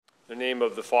In the name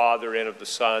of the Father, and of the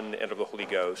Son, and of the Holy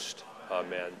Ghost.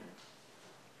 Amen.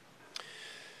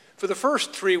 For the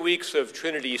first 3 weeks of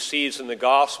Trinity season, the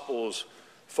Gospels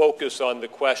focus on the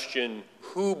question,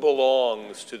 who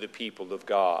belongs to the people of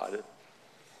God?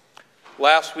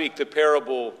 Last week, the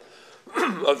parable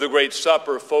of the Great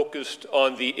Supper focused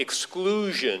on the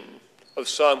exclusion of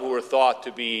some who are thought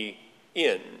to be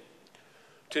in.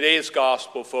 Today's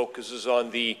Gospel focuses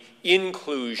on the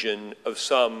inclusion of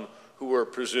some who were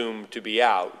presumed to be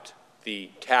out, the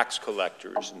tax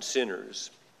collectors and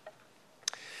sinners.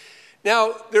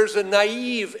 Now, there's a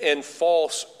naive and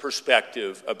false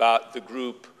perspective about the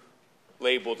group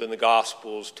labeled in the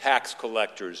Gospels tax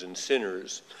collectors and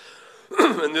sinners.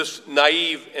 And this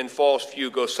naive and false view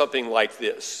goes something like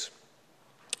this.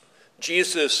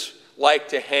 Jesus liked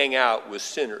to hang out with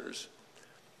sinners.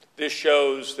 This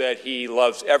shows that he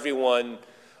loves everyone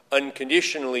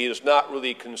unconditionally, is not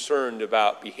really concerned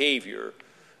about behavior.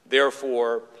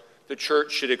 Therefore, the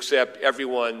church should accept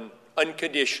everyone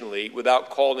unconditionally without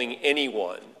calling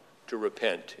anyone to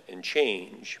repent and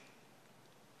change.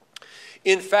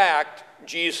 In fact,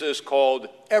 Jesus called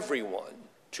everyone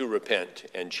to repent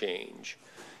and change.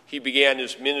 He began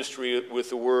his ministry with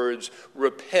the words,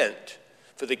 "Repent,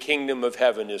 for the kingdom of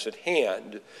heaven is at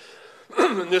hand."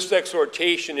 And this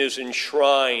exhortation is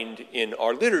enshrined in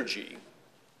our liturgy.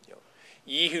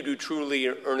 Ye who do truly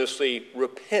and earnestly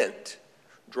repent,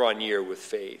 draw near with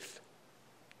faith.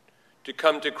 To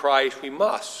come to Christ, we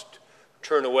must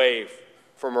turn away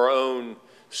from our own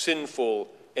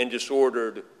sinful and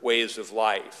disordered ways of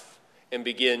life and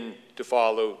begin to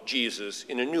follow Jesus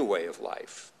in a new way of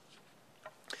life.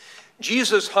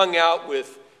 Jesus hung out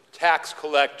with tax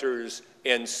collectors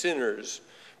and sinners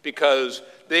because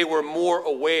they were more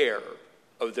aware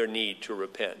of their need to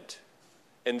repent,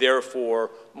 and therefore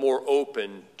more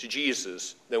open to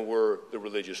Jesus than were the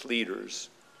religious leaders.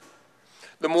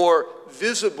 The more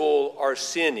visible our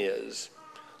sin is,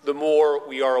 the more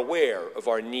we are aware of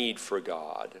our need for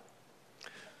God.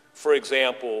 For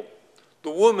example, the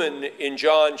woman in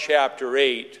John chapter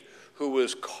 8 who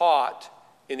was caught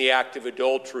in the act of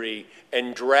adultery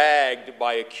and dragged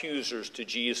by accusers to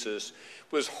Jesus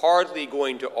was hardly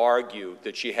going to argue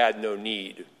that she had no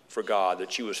need for God,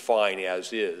 that she was fine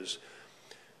as is.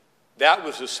 That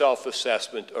was a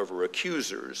self-assessment of her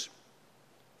accusers.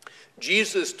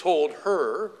 Jesus told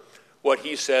her what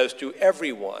he says to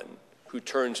everyone who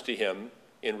turns to him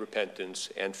in repentance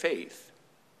and faith.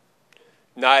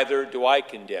 Neither do I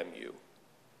condemn you.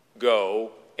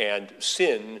 Go and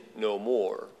sin no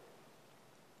more.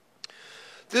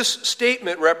 This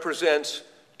statement represents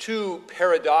two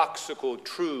paradoxical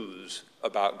truths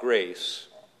about grace.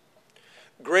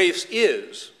 Grace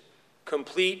is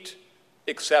complete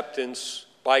acceptance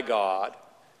by God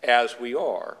as we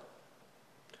are.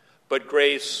 But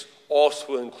grace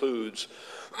also includes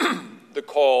the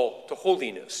call to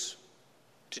holiness,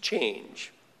 to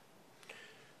change.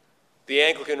 The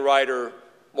Anglican writer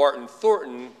Martin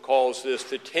Thornton calls this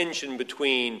the tension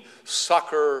between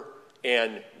succor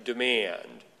and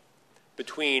demand.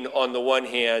 Between, on the one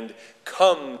hand,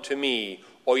 come to me,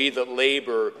 all ye that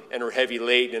labor and are heavy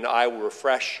laden, and I will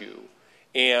refresh you.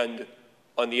 And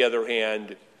on the other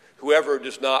hand, whoever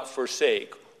does not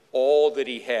forsake all that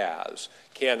he has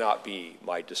cannot be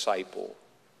my disciple.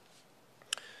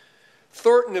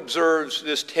 Thornton observes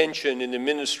this tension in the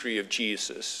ministry of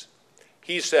Jesus.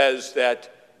 He says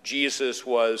that Jesus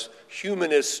was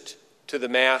humanist to the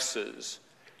masses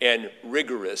and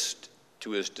rigorist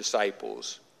to his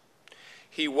disciples.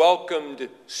 He welcomed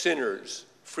sinners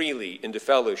freely into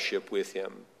fellowship with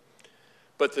him.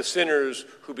 But the sinners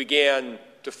who began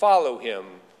to follow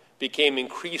him became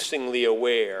increasingly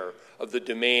aware of the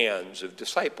demands of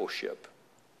discipleship.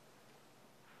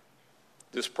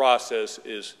 This process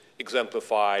is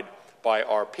exemplified by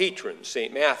our patron,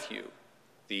 St. Matthew,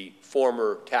 the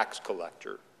former tax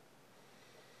collector.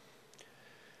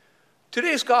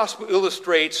 Today's gospel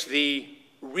illustrates the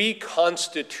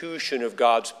reconstitution of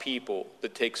God's people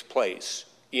that takes place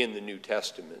in the New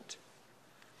Testament.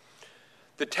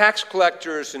 The tax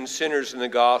collectors and sinners in the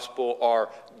gospel are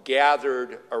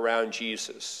gathered around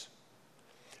Jesus.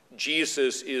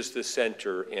 Jesus is the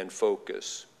center and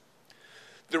focus.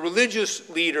 The religious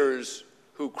leaders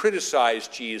who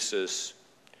criticized Jesus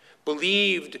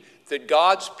believed that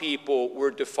God's people were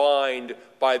defined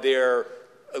by their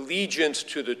allegiance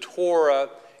to the Torah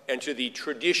and to the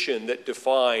tradition that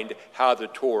defined how the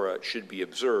Torah should be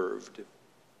observed.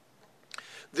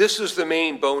 This is the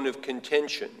main bone of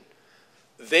contention.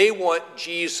 They want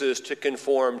Jesus to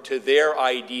conform to their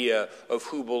idea of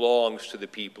who belongs to the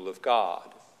people of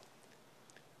God.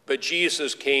 but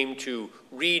Jesus came to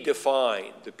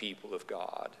redefine the people of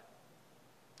God.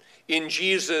 In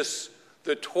Jesus,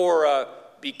 the Torah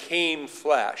became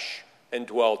flesh and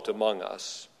dwelt among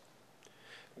us.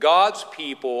 God's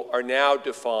people are now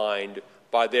defined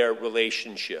by their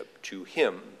relationship to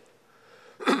him.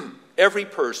 Every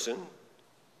person,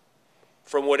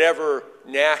 from whatever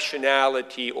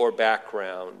nationality or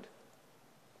background,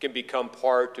 can become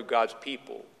part of God's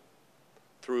people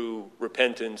through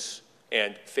repentance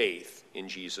and faith in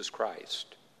Jesus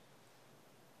Christ.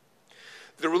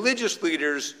 The religious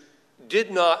leaders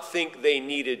did not think they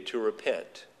needed to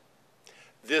repent.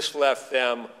 This left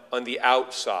them on the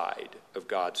outside of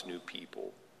God's new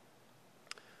people.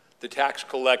 The tax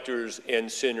collectors and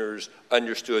sinners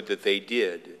understood that they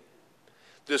did.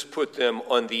 This put them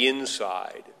on the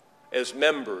inside as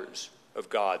members of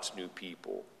God's new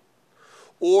people.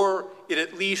 Or it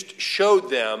at least showed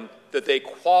them that they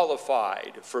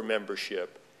qualified for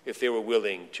membership if they were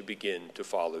willing to begin to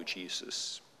follow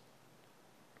Jesus.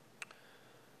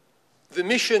 The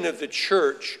mission of the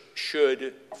church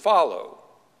should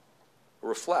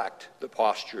reflect the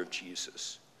posture of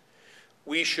Jesus.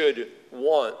 We should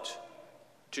want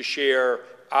to share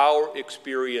our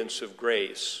experience of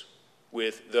grace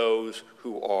with those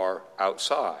who are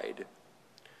outside.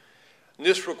 And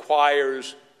this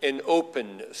requires an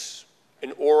openness,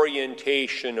 an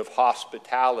orientation of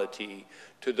hospitality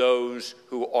to those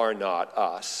who are not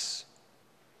us.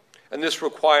 And this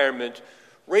requirement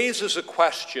raises a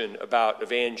question about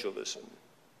evangelism.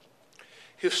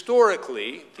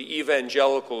 Historically, the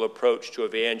evangelical approach to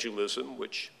evangelism,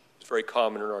 which is very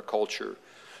common in our culture,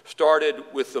 started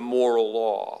with the moral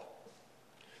law.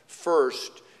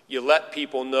 First, you let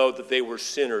people know that they were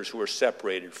sinners who were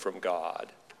separated from God.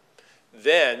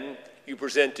 Then you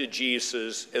presented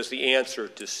Jesus as the answer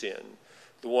to sin,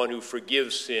 the one who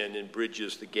forgives sin and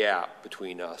bridges the gap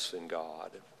between us and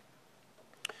God.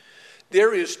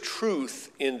 There is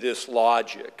truth in this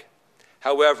logic.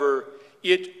 However,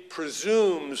 it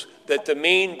presumes that the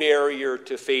main barrier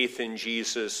to faith in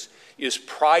Jesus is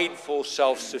prideful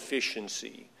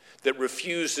self-sufficiency that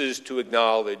refuses to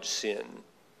acknowledge sin.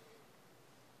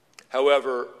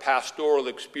 However, pastoral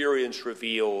experience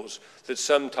reveals that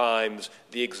sometimes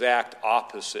the exact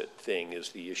opposite thing is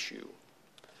the issue.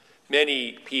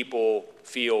 Many people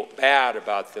feel bad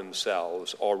about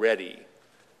themselves already,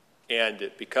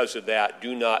 and because of that,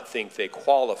 do not think they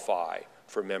qualify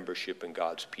for membership in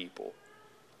God's people.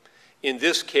 In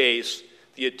this case,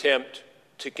 the attempt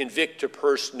to convict a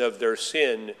person of their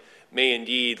sin may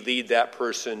indeed lead that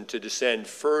person to descend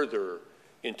further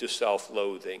into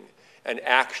self-loathing and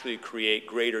actually create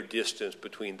greater distance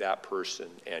between that person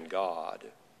and God.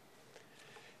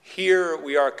 Here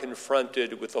we are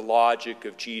confronted with the logic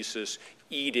of Jesus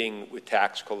eating with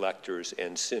tax collectors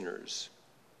and sinners,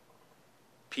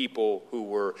 people who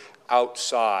were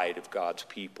outside of God's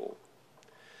people.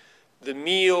 The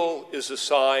meal is a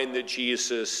sign that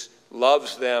Jesus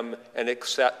loves them and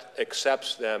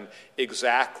accepts them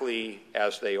exactly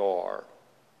as they are.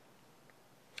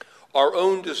 Our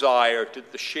own desire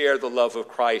to share the love of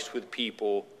Christ with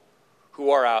people who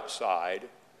are outside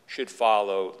should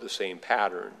follow the same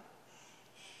pattern.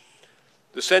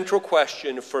 The central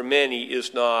question for many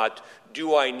is not,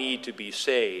 do I need to be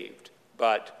saved,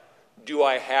 but do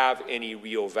I have any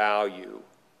real value?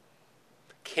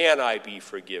 Can I be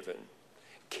forgiven?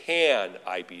 Can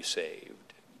I be saved?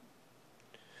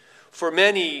 For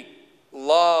many,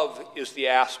 love is the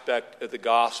aspect of the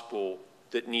gospel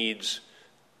that needs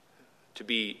to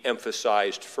be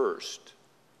emphasized first,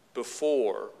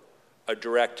 before a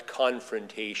direct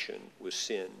confrontation with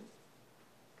sin.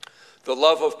 The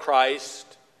love of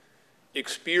Christ,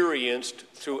 experienced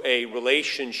through a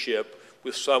relationship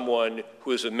with someone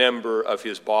who is a member of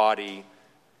his body,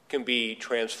 can be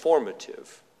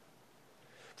transformative.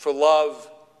 For love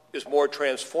is more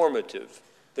transformative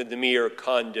than the mere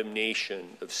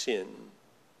condemnation of sin.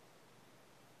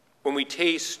 When we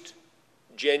taste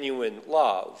genuine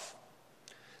love,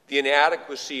 the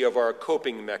inadequacy of our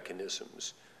coping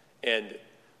mechanisms and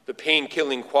the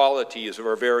pain-killing qualities of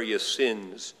our various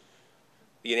sins,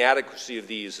 the inadequacy of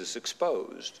these is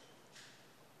exposed.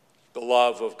 The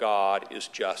love of God is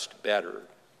just better.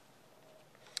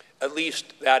 At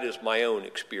least that is my own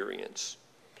experience.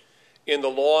 In the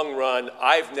long run,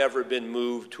 I've never been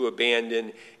moved to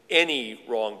abandon any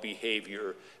wrong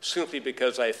behavior simply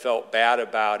because I felt bad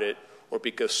about it or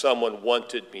because someone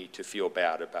wanted me to feel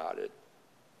bad about it.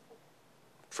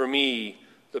 For me,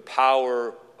 the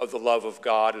power of the love of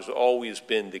God has always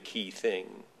been the key thing.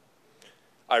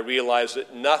 I realize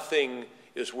that nothing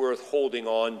is worth holding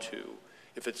on to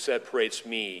if it separates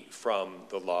me from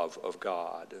the love of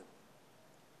God.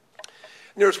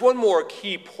 And there's one more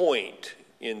key point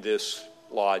in this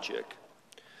logic.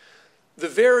 The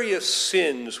various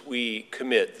sins we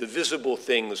commit, the visible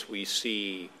things we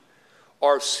see,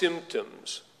 are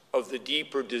symptoms of the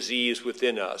deeper disease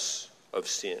within us of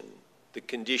sin, the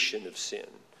condition of sin,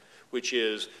 which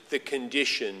is the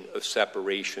condition of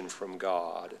separation from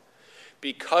God.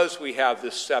 Because we have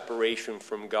this separation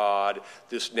from God,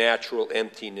 this natural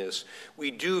emptiness,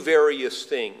 we do various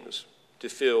things to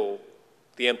fill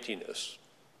the emptiness.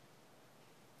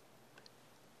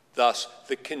 Thus,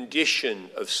 the condition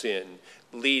of sin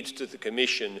leads to the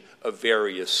commission of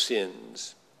various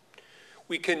sins.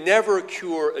 We can never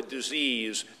cure a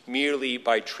disease merely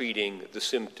by treating the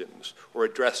symptoms or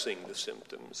addressing the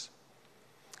symptoms.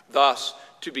 Thus,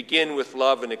 to begin with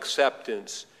love and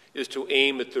acceptance is to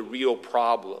aim at the real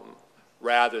problem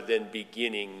rather than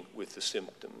beginning with the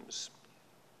symptoms.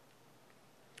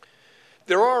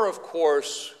 There are, of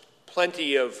course,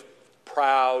 plenty of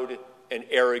proud and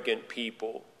arrogant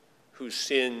people whose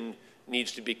sin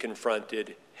needs to be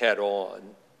confronted head on.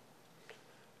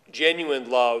 Genuine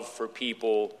love for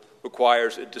people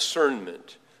requires a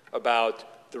discernment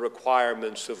about the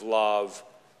requirements of love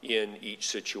in each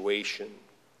situation.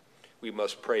 We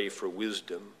must pray for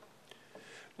wisdom.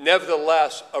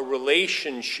 Nevertheless, a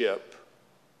relationship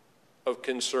of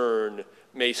concern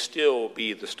may still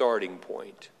be the starting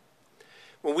point.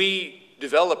 When we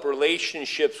develop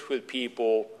relationships with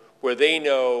people where they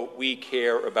know we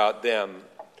care about them,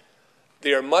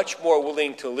 they are much more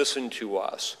willing to listen to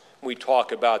us when we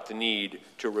talk about the need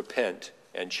to repent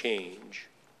and change.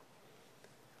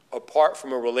 Apart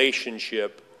from a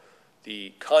relationship,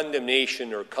 the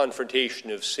condemnation or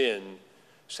confrontation of sin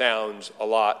sounds a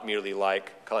lot merely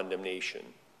like condemnation.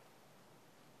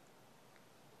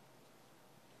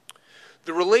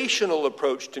 The relational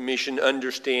approach to mission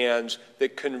understands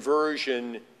that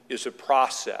conversion is a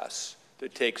process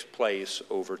that takes place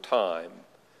over time,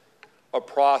 a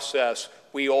process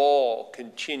we all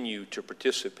continue to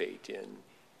participate in.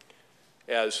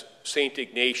 As St.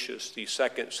 Ignatius, the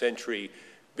 2nd century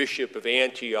bishop of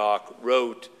Antioch,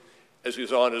 wrote as he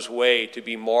was on his way to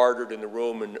be martyred in the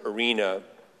Roman arena,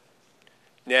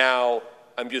 "Now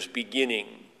I'm just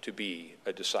beginning to be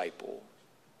a disciple."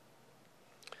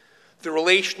 The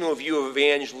relational view of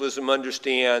evangelism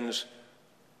understands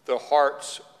the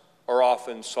hearts are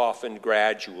often softened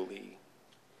gradually.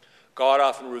 God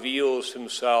often reveals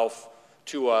himself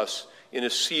to us in a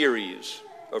series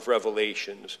of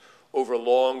revelations over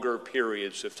longer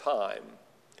periods of time.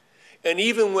 And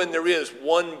even when there is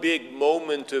one big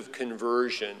moment of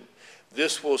conversion,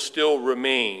 this will still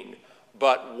remain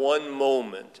but one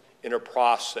moment in a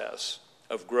process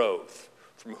of growth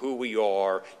from who we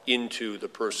are into the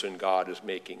person God is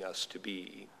making us to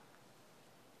be.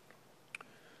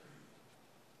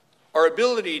 Our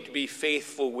ability to be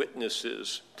faithful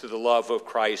witnesses to the love of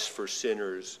Christ for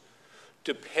sinners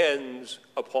depends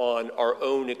upon our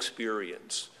own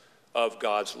experience of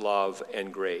God's love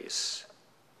and grace.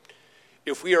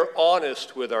 If we are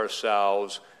honest with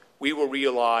ourselves, we will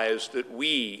realize that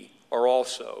we are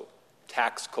also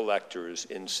tax collectors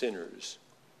and sinners.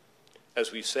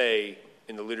 As we say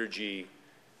in the liturgy,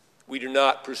 we do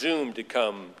not presume to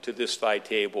come to this thy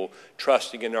table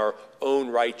trusting in our own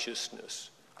righteousness,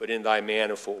 but in thy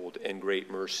manifold and great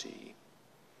mercy.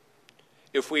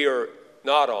 If we are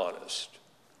not honest,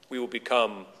 we will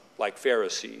become like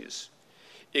Pharisees,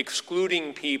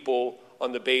 excluding people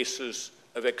on the basis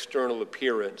of external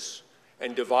appearance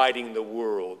and dividing the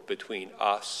world between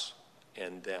us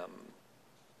and them.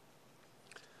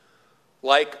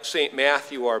 Like St.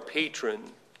 Matthew, our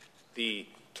patron, the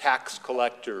tax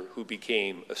collector who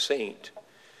became a saint,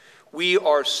 we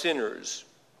are sinners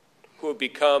who have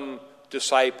become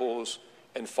disciples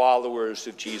and followers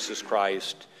of Jesus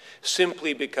Christ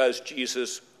simply because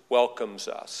Jesus welcomes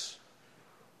us,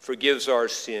 forgives our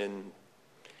sin,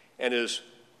 and is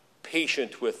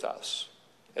patient with us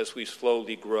as we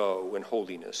slowly grow in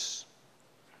holiness.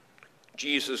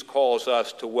 Jesus calls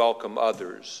us to welcome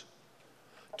others,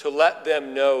 to let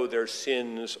them know their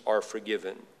sins are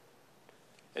forgiven,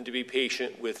 and to be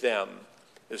patient with them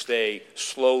as they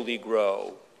slowly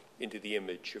grow into the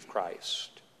image of Christ.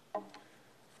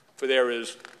 For there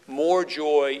is more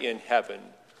joy in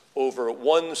heaven over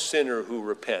one sinner who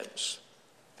repents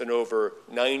than over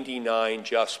 99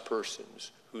 just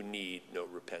persons who need no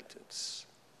repentance.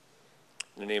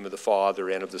 In the name of the Father,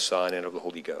 and of the Son, and of the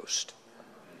Holy Ghost.